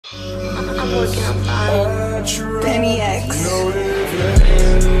I'm working on fine. Penny X.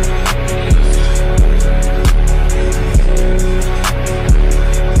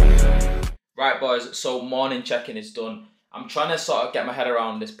 Right boys, so morning check-in is done. I'm trying to sort of get my head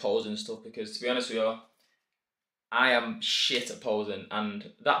around this pose and stuff because to be honest with you, I am shit at posing,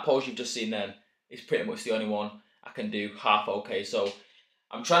 and that pose you've just seen then is pretty much the only one I can do half okay. So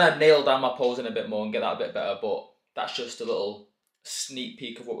I'm trying to nail down my posing a bit more and get that a bit better, but that's just a little sneak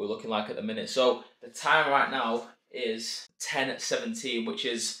peek of what we're looking like at the minute. So the time right now is 10:17, which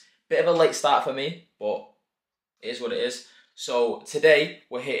is a bit of a late start for me, but it is what it is. So today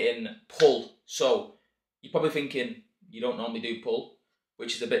we're hitting pull. So you're probably thinking you don't normally do pull,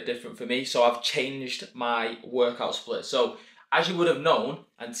 which is a bit different for me. So I've changed my workout split. So as you would have known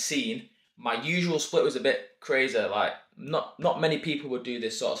and seen, my usual split was a bit crazy. Like not many people would do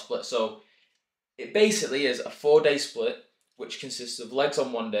this sort of split. So it basically is a 4-day split, which consists of legs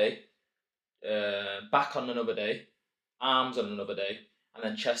on one day, back on another day, arms on another day, and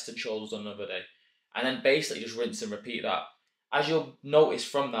then chest and shoulders on another day. And then basically just rinse and repeat that. As you'll notice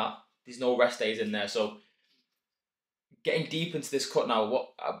from that, there's no rest days in there. So getting deep into this cut now,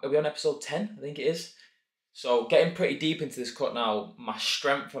 what are we on, episode 10? I think it is. So getting pretty deep into this cut now, my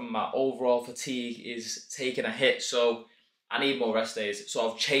strength and my overall fatigue is taking a hit. So I need more rest days. So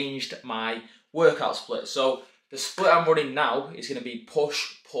I've changed my workout split. So the split I'm running now is going to be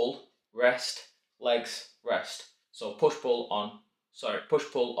push, pull, rest, legs, rest. So push, pull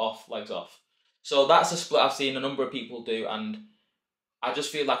off, legs off. So that's a split I've seen a number of people do, and I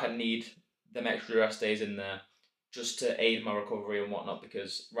just feel like I need them extra rest days in there just to aid my recovery and whatnot,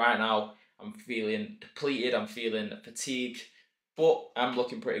 because right now I'm feeling depleted, I'm feeling fatigued, but I'm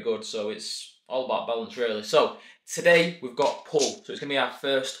looking pretty good, so it's all about balance really. So today we've got pull, so it's going to be our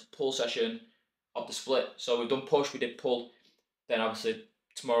first pull session of the split. So we've done push, we did pull, then obviously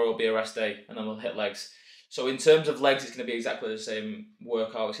tomorrow will be a rest day, and then we'll hit legs. So in terms of legs, it's going to be exactly the same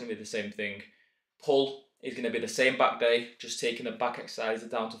workout, it's going to be the same thing. Pull is going to be the same back day, just taking the back exercises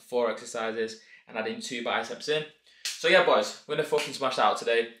down to 4 exercises and adding 2 biceps in. So yeah boys, we're going to fucking smash that out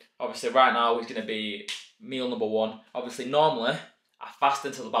today. Obviously right now is going to be meal number 1. Obviously normally I fast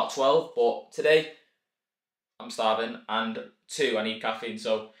until about 12, but today I'm starving, and 2, I need caffeine.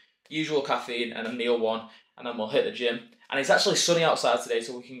 So usual caffeine and then meal 1, and then we'll hit the gym. And it's actually sunny outside today,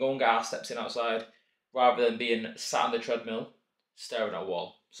 so we can go and get our steps in outside rather than being sat on the treadmill staring at a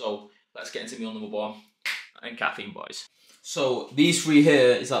wall. So let's get into meal number 1 and caffeine, boys. So these 3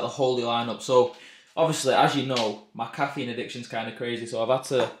 here is like the holy lineup. So obviously, as you know, my caffeine addiction's kind of crazy. So I've had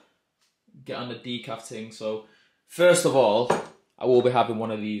to get on the decaf thing. So first of all, I will be having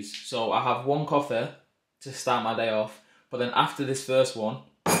one of these. So I have 1 coffee to start my day off. But then after this first one,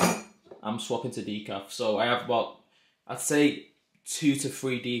 I'm swapping to decaf. So I have about, I'd say 2 to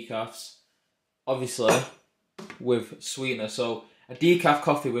 3 decafs, obviously with sweetener. So a decaf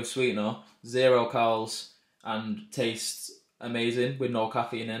coffee with sweetener, 0 calories, and tastes amazing with no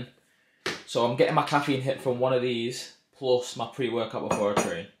caffeine in. So I'm getting my caffeine hit from one of these, plus my pre-workout before I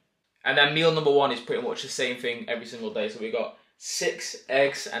train. And then meal number 1 is pretty much the same thing every single day. So we got 6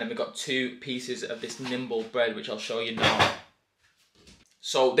 eggs, and then we got 2 pieces of this Nimble bread, which I'll show you now.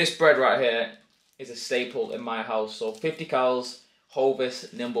 So this bread right here is a staple in my house. So 50 calories,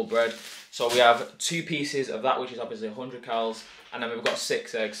 Hovis Nimble bread. So we have 2 pieces of that, which is obviously 100 calories, and then we've got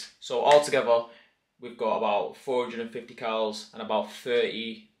 6 eggs. So altogether, we've got about 450 calories and about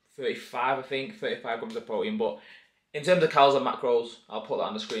 35, I think, 35 grams of protein. But in terms of calories and macros, I'll put that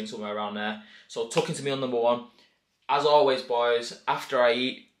on the screen somewhere around there. So tuck into meal number 1. As always, boys, after I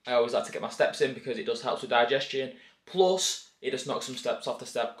eat, I always like to get my steps in because it does help with digestion. Plus, it just knocks some steps off the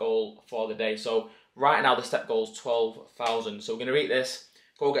step goal for the day. So right now, the step goal is 12,000. So we're going to eat this,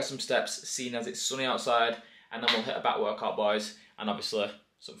 go get some steps, seeing as it's sunny outside, and then we'll hit a back workout, boys, and obviously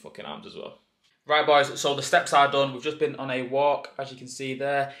some fucking arms as well. Right boys, so the steps are done. We've just been on a walk, as you can see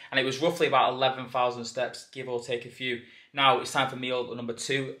there, and it was roughly about 11,000 steps, give or take a few. Now it's time for meal number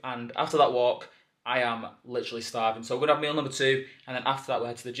 2, and after that walk, I am literally starving. So we're gonna have meal number 2, and then after that we'll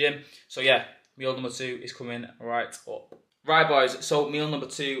head to the gym. So yeah, meal number 2 is coming right up. Right boys, so meal number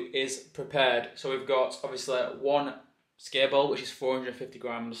 2 is prepared. So we've got obviously 1 scale bowl, which is 450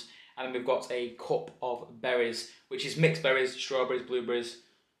 grams, and then we've got a cup of berries, which is mixed berries, strawberries, blueberries,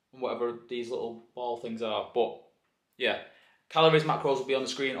 and whatever these little ball things are. But yeah, calories, macros will be on the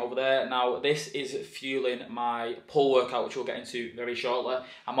screen over there. Now this is fueling my pull workout, which we'll get into very shortly.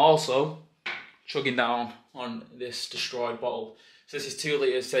 I'm also chugging down on this destroyed bottle. So this is 2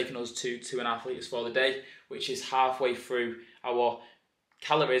 litres, taking us to 2.5 litres for the day, which is halfway through our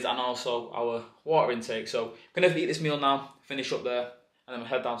calories and also our water intake. So I'm going to eat this meal now, finish up there, then we'll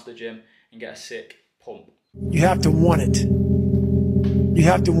head down to the gym and get a sick pump. You have to want it. You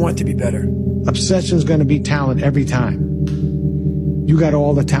have to want to be better. Obsession's gonna be talent every time. You got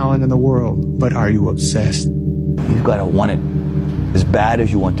all the talent in the world, but are you obsessed? You've got to want it as bad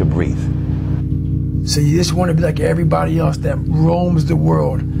as you want to breathe. So you just want to be like everybody else that roams the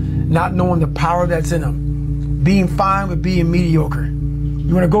world, not knowing the power that's in them, being fine with being mediocre.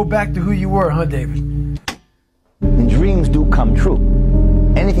 You want to go back to who you were, huh, David? And dreams do come true.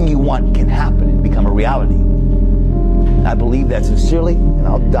 Anything you want can happen and become a reality. I believe that sincerely, and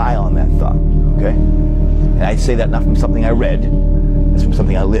I'll die on that thought, okay? And I say that not from something I read, it's from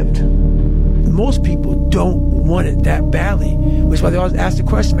something I lived. Most people don't want it that badly, which is why they always ask the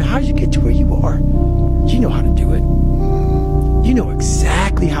question, man, how did you get to where you are? You know how to do it. You know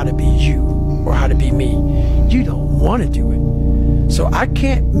exactly how to be you or how to be me. You don't want to do it. So I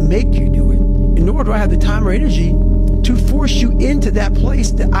can't make you do it, and nor do I have the time or energy to force you into that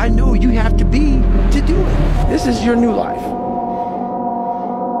place that I know you have to be to do it. This is your new life.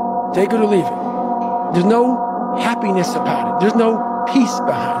 Take it or leave it. There's no happiness about it. There's no peace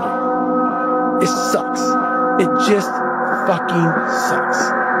behind it. It sucks. It just fucking sucks.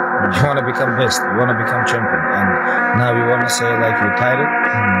 You want to become best. You want to become champion. And now you want to say like you're tired?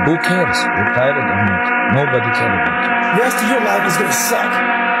 Who cares? You're tired or not? Nobody cares about you. The rest of your life is going to suck.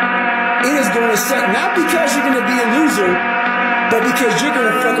 It is going to suck, not because you're going to be a loser, but because you're going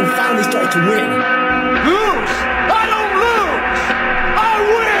to fucking finally start to win. Lose! I don't lose! I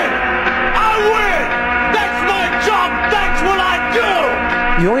win! I win! That's my job! That's what I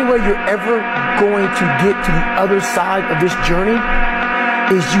do! The only way you're ever going to get to the other side of this journey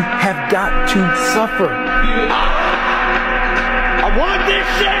is you have got to suffer. I want this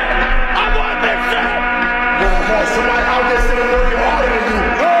shit! I want this shit! Somebody out there sitting working harder than you.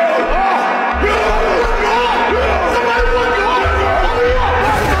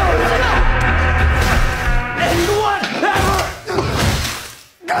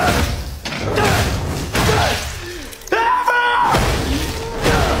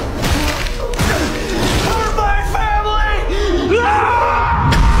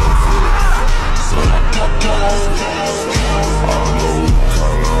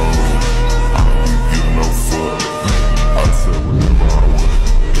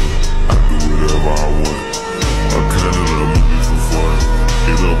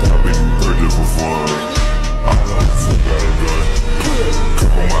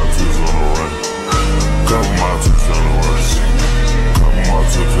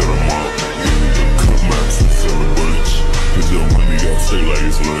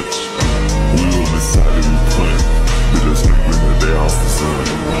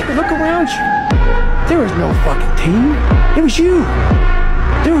 Look around you. There was no fucking team. It was you.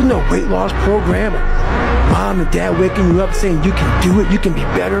 There was no weight loss program. Mom and dad waking you up saying you can do it, you can be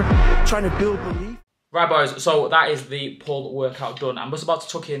better, trying to build belief. Right, boys, so that is the pull workout done. I'm just about to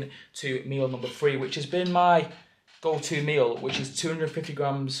tuck in to meal number 3, which has been my go-to meal, which is 250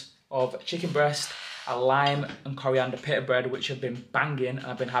 grams of chicken breast, a lime and coriander pita bread, which have been banging, and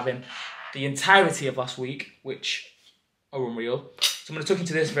I've been having the entirety of last week, which are unreal. So I'm going to tuck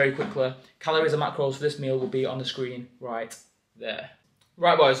into this very quickly. Calories and macros for this meal will be on the screen right there.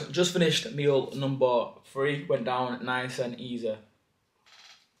 Right, boys, just finished meal number 3. Went down nice and easy.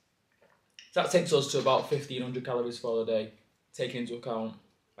 So that takes us to about 1,500 calories for the day. Taking into account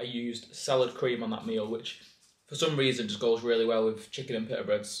I used salad cream on that meal, which for some reason just goes really well with chicken and pita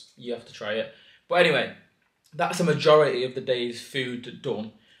breads. You have to try it. But anyway, that's the majority of the day's food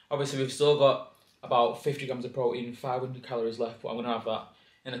done. Obviously, we've still got about 50 grams of protein, 500 calories left, but I'm going to have that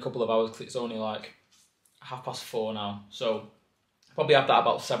in a couple of hours because it's only like 4:30 now. So probably have that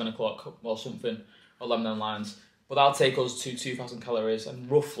about 7 o'clock or something along them lines. But that'll take us to 2,000 calories and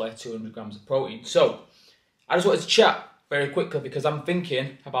roughly 200 grams of protein. So I just wanted to chat very quickly because I'm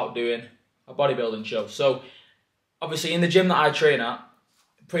thinking about doing a bodybuilding show. So obviously in the gym that I train at,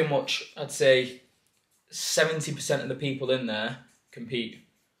 pretty much I'd say 70% of the people in there compete.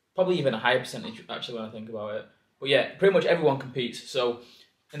 Probably even a higher percentage actually when I think about it. But yeah, pretty much everyone competes. So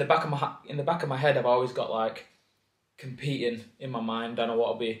in the back of my head, I've always got like competing in my mind. I know what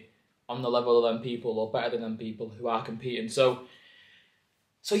I'll be on the level of them people or better than them people who are competing. So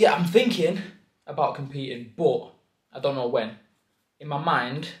yeah, I'm thinking about competing, but I don't know when. In my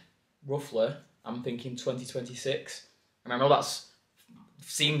mind, roughly, I'm thinking 2026. And I know that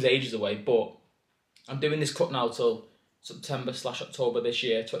seems ages away, but I'm doing this cut now till September/October this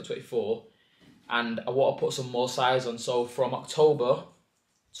year, 2024. And I want to put some more size on. So from October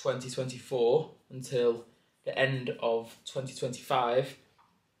 2024 until the end of 2025,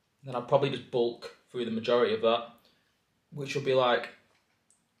 then I'll probably just bulk through the majority of that, which will be like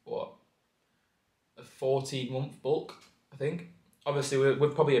 14-month bulk, I think. Obviously,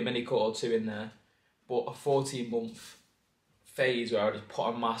 with probably a mini cut or two in there, but a 14-month phase where I just put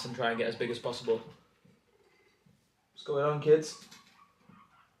on mass and try and get as big as possible. What's going on, kids?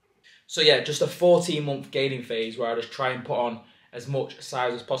 So yeah, just a 14-month gaining phase where I just try and put on as much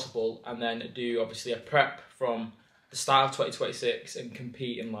size as possible, and then do obviously a prep from the start of 2026 and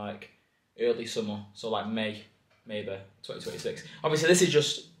compete in like early summer, so like May, maybe 2026. Obviously, this is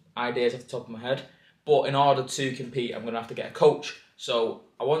just ideas off the top of my head, but in order to compete, I'm gonna have to get a coach. So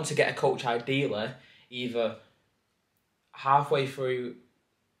I want to get a coach ideally either halfway through,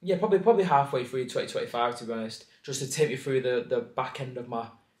 yeah, probably halfway through 2025, to be honest, just to take me through the back end of my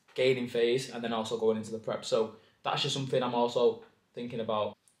gaining phase and then also going into the prep. So that's just something I'm also thinking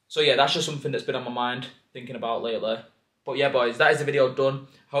about. So yeah, that's just something that's been on my mind, thinking about lately. But yeah, boys, that is the video done.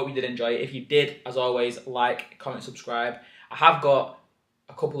 Hope you did enjoy it. If you did, as always, like, comment, subscribe. I have got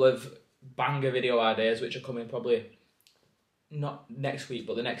a couple of banger video ideas which are coming probably not next week,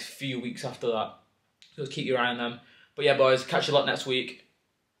 but the next few weeks after that. So just keep your eye on them. But yeah, boys, catch you a lot next week.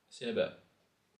 See you in a bit.